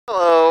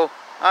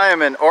I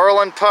am in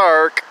Orland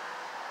Park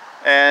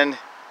and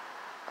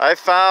I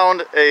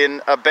found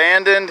an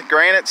abandoned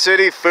Granite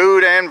City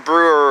food and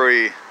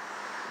brewery.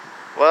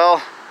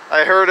 Well,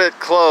 I heard it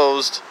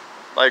closed,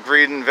 like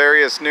reading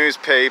various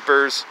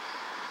newspapers.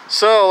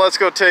 So let's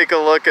go take a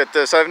look at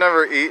this. I've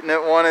never eaten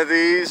at one of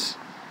these.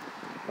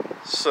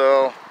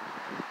 So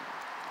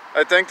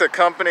I think the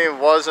company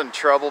was in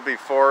trouble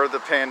before the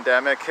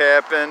pandemic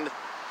happened.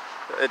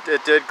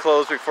 It did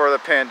close before the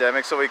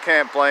pandemic, so we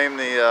can't blame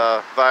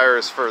the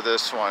virus for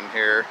this one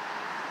here.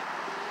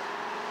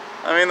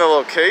 I mean, the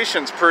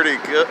location's pretty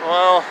good.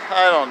 Well,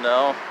 I don't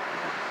know.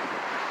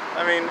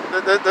 I mean,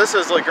 this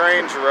is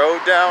LaGrange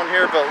Road down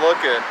here, but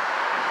look at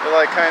it,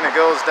 like kind of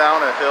goes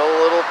down a hill a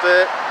little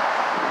bit.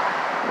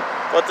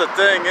 But the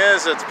thing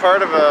is, it's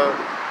part of a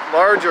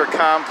larger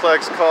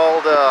complex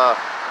called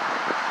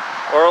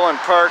Orland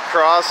Park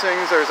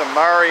Crossings. There's a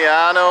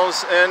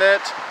Mariano's in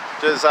it,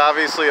 which is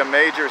obviously a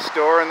major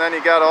store, and then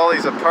you got all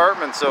these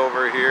apartments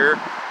over here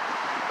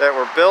that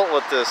were built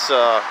with this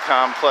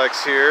complex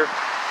here.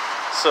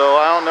 So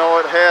I don't know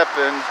what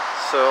happened,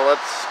 so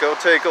let's go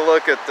take a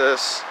look at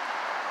this.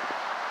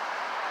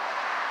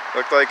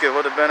 Looked like it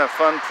would have been a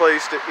fun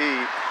place to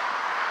eat.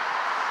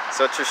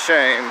 Such a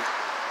shame.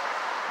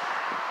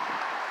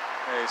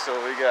 Hey, so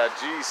we got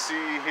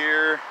GC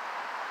here.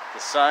 The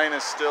sign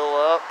is still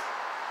up.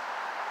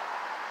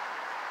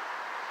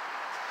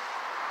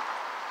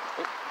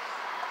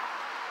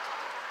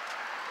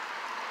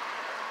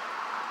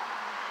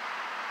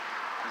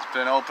 It's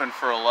been open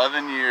for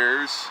 11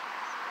 years.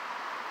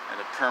 And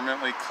it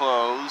permanently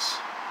closed.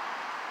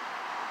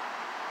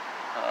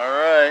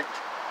 Alright.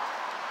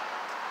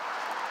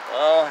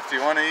 Well, if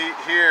you want to eat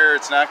here,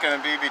 it's not going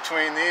to be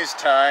between these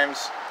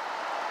times.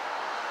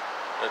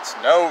 It's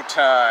no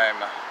time.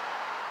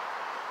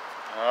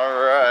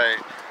 Alright.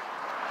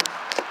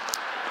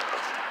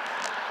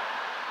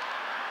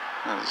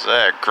 What is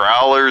that?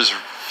 Growlers,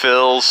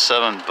 fills,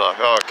 $7.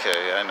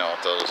 Okay, I know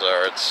what those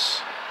are.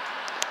 It's...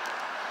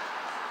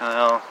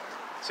 Well,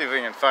 see if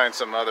we can find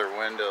some other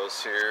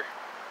windows here.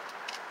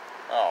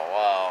 Oh,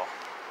 wow.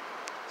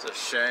 It's a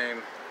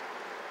shame.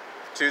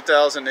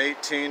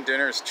 2018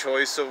 Dinner's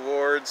Choice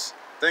Awards.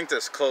 I think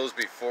this closed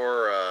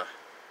before,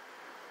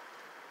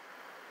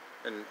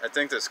 and I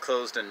think this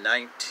closed in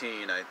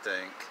 19, I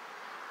think.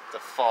 The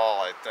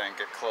fall, I think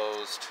it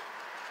closed.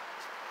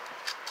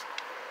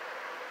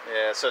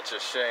 Yeah, such a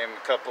shame.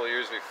 A couple of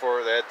years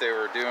before that, they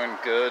were doing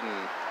good,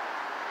 and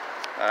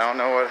I don't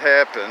know what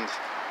happened.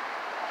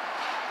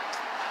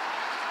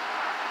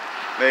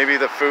 Maybe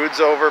the food's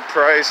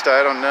overpriced,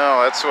 I don't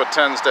know. That's what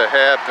tends to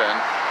happen.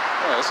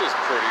 Oh, this is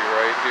pretty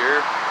right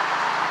here.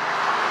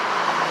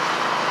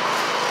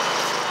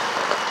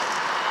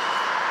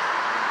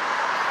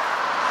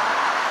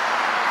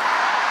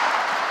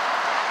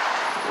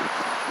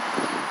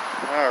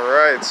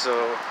 Alright, so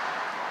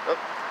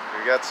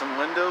we got some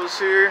windows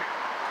here.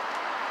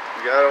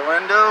 We got a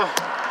window.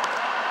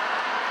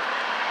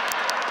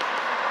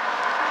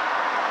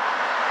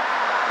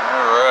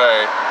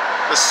 Alright.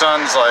 The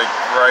sun's like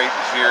right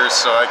here,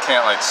 so I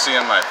can't like see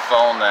on my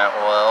phone that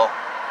well.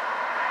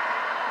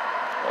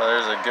 Well,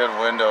 there's a good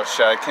window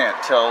shot. I can't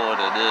tell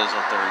what it is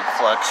with the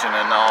reflection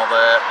and all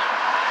that.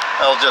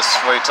 I'll just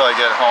wait till I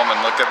get home and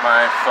look at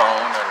my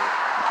phone and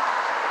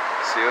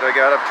see what I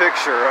got a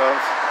picture of.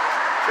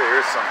 Okay,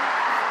 here's some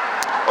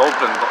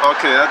open.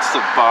 Okay, that's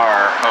the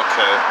bar.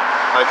 Okay,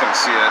 I can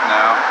see it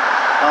now.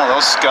 Oh,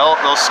 those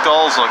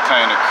skulls look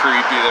kind of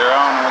creepy there.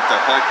 I don't know what the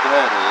heck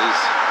that is.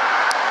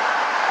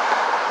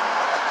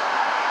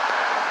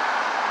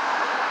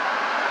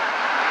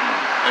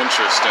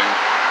 Interesting.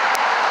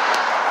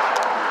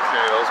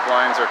 Okay, those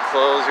blinds are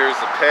closed. Here's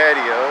the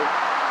patio.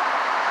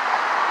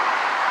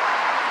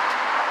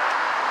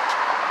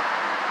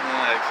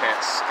 I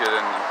can't get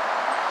in.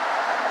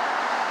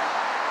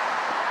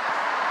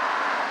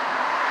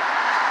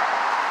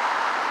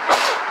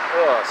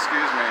 Oh,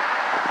 excuse me.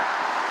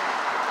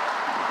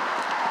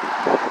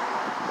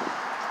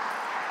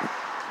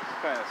 Just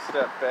kind of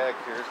step back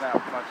here. There's not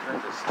much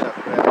room to step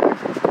back.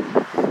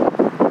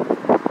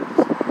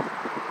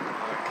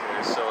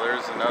 So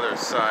there's another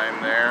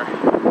sign there.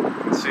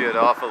 You can see it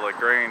off of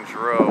LaGrange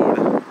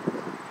Road.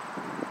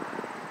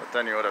 But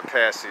then you would have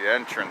passed the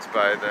entrance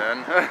by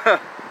then.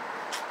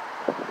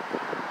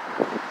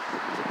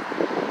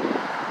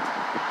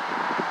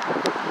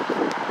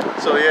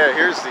 So yeah,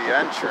 here's the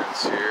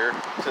entrance here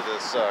to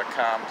this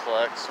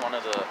complex. One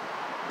of the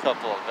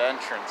couple of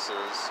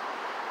entrances.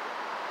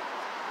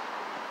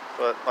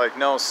 But like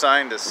no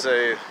sign to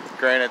say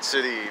Granite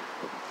City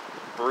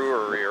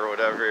Brewery or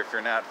whatever if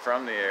you're not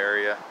from the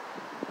area.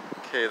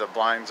 Okay, the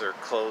blinds are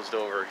closed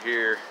over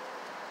here.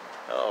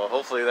 Oh,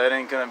 hopefully that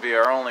ain't gonna be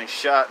our only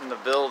shot in the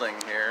building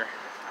here.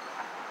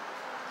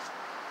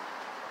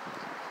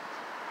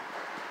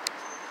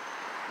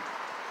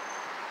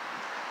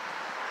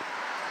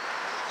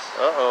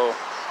 Uh-oh.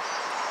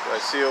 Do I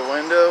see a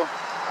window?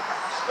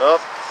 Oh,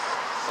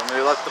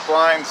 somebody left the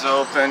blinds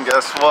open.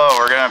 Guess what?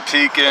 We're gonna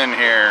peek in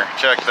here.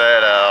 Check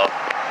that out.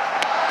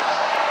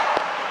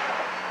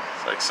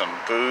 It's like some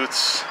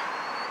booths.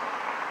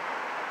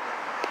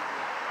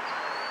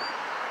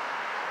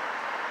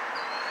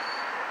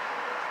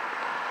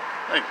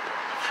 Like,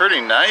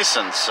 pretty nice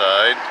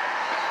inside.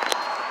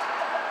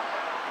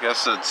 I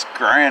guess it's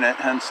granite,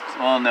 hence,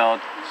 well no,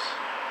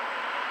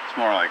 it's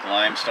more like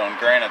limestone.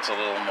 Granite's a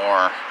little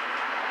more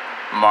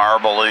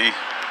marbly.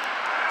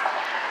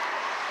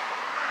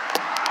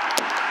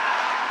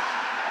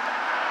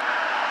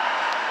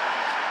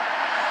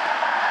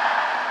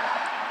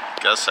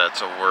 Guess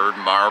that's a word,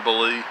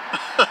 marbly.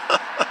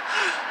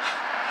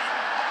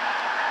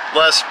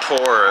 Less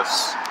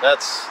porous.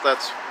 That's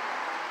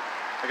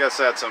I guess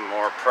that's a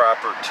more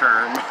proper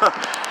term.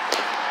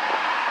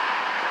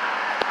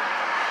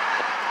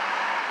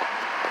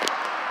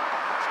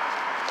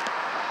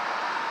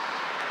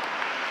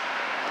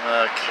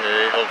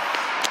 Okay,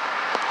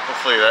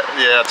 hopefully that,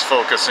 yeah, it's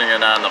focusing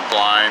in on the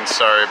blind.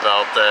 Sorry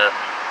about that.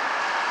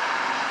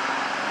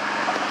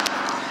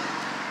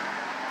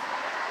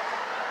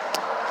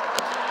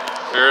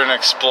 If you're an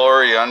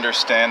explorer, you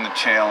understand the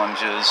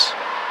challenges.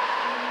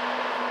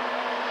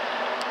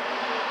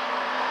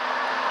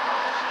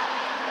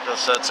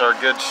 Guess that's our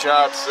good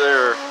shots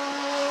there.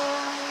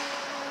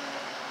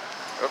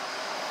 Oh,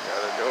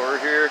 got a door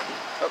here.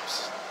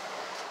 Oops.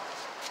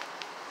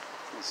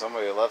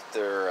 Somebody left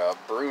their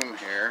broom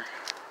here.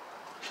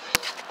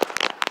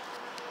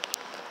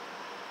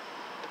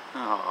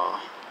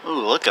 Oh,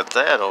 ooh, look at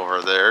that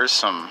over there.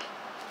 Some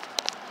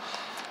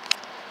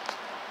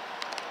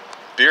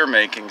beer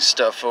making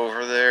stuff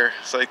over there.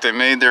 It's like they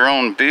made their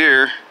own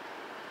beer.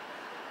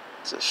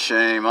 It's a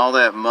shame, all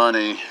that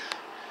money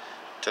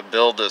to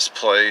build this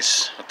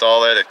place with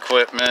all that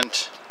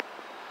equipment.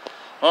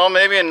 Well,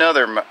 maybe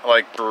another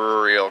like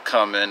brewery will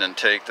come in and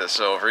take this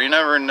over. You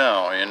never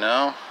know, you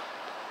know.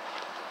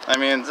 I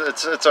mean,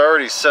 it's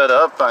already set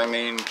up. I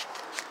mean,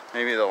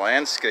 maybe the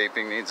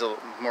landscaping needs a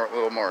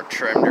little more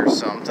trimmed or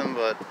something,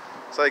 but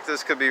it's like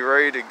this could be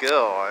ready to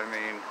go. I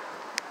mean,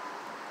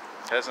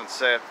 it hasn't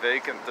sat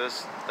vacant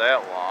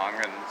that long,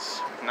 and it's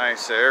a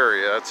nice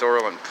area. It's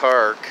Orland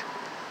Park.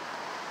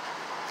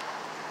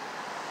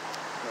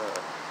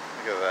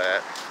 Look at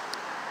that.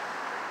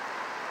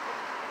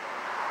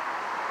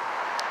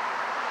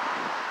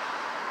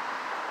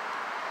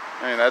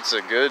 I mean, that's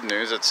the good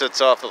news. It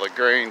sits off of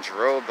LaGrange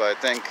Road, but I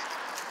think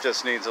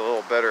just needs a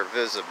little better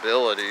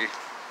visibility.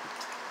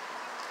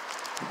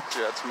 See,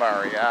 that's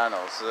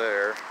Mariano's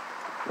there.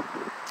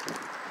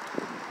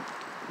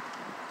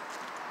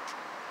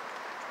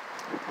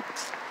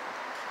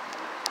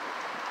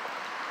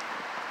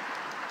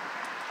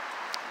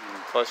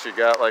 And plus you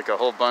got like a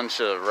whole bunch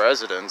of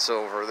residents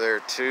over there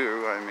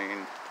too. I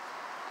mean,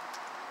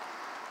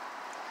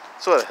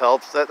 that's what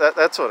helps.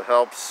 That's what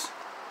helps.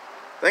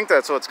 I think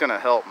that's what's going to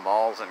help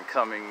malls in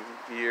coming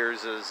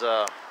years is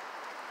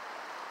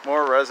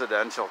more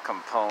residential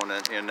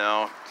component, you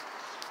know.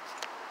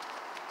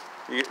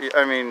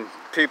 I mean,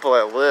 people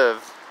that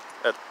live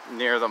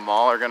near the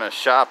mall are going to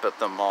shop at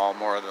the mall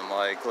more than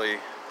likely.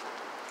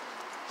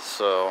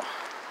 So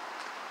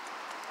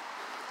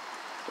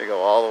they go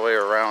all the way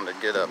around to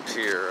get up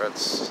here.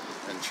 That's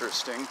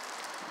interesting.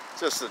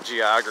 Just the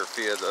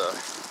geography of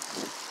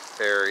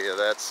the area,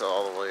 that's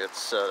all the way it's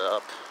set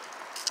up.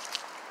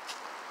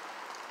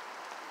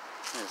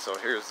 And so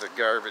here's the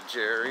garbage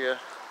area.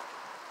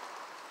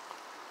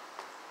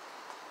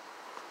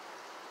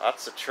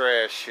 Lots of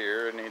trash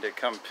here. I need to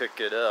come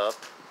pick it up.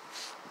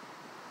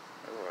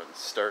 Oh,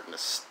 it's starting to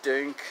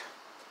stink.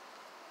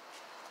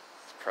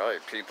 Probably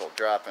people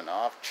dropping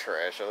off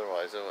trash,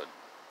 otherwise it would...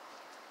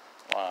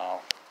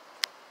 Wow.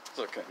 Let's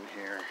look in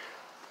here.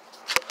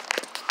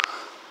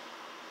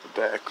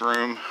 The back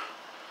room.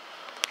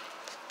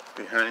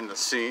 Behind the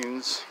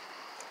scenes.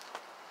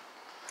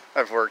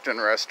 I've worked in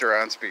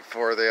restaurants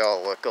before, they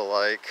all look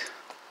alike.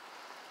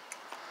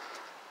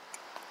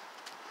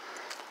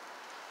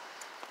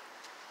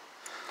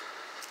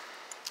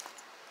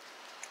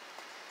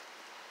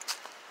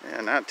 Yeah,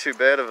 not too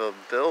bad of a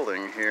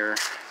building here.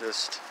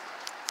 Just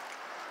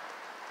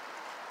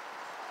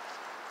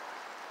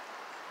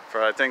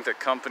I think the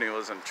company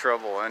was in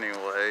trouble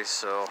anyway,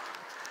 so.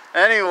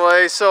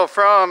 Anyway, so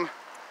from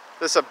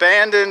this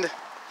abandoned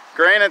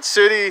Granite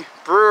City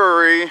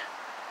Brewery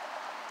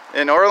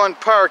in Orland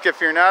Park,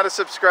 if you're not a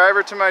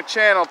subscriber to my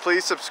channel,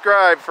 please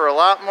subscribe for a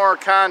lot more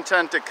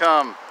content to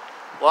come.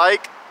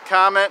 Like,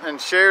 comment,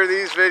 and share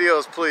these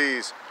videos,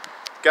 please.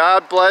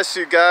 God bless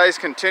you guys.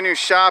 Continue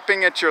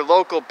shopping at your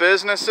local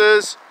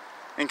businesses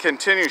and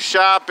continue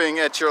shopping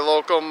at your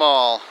local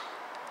mall.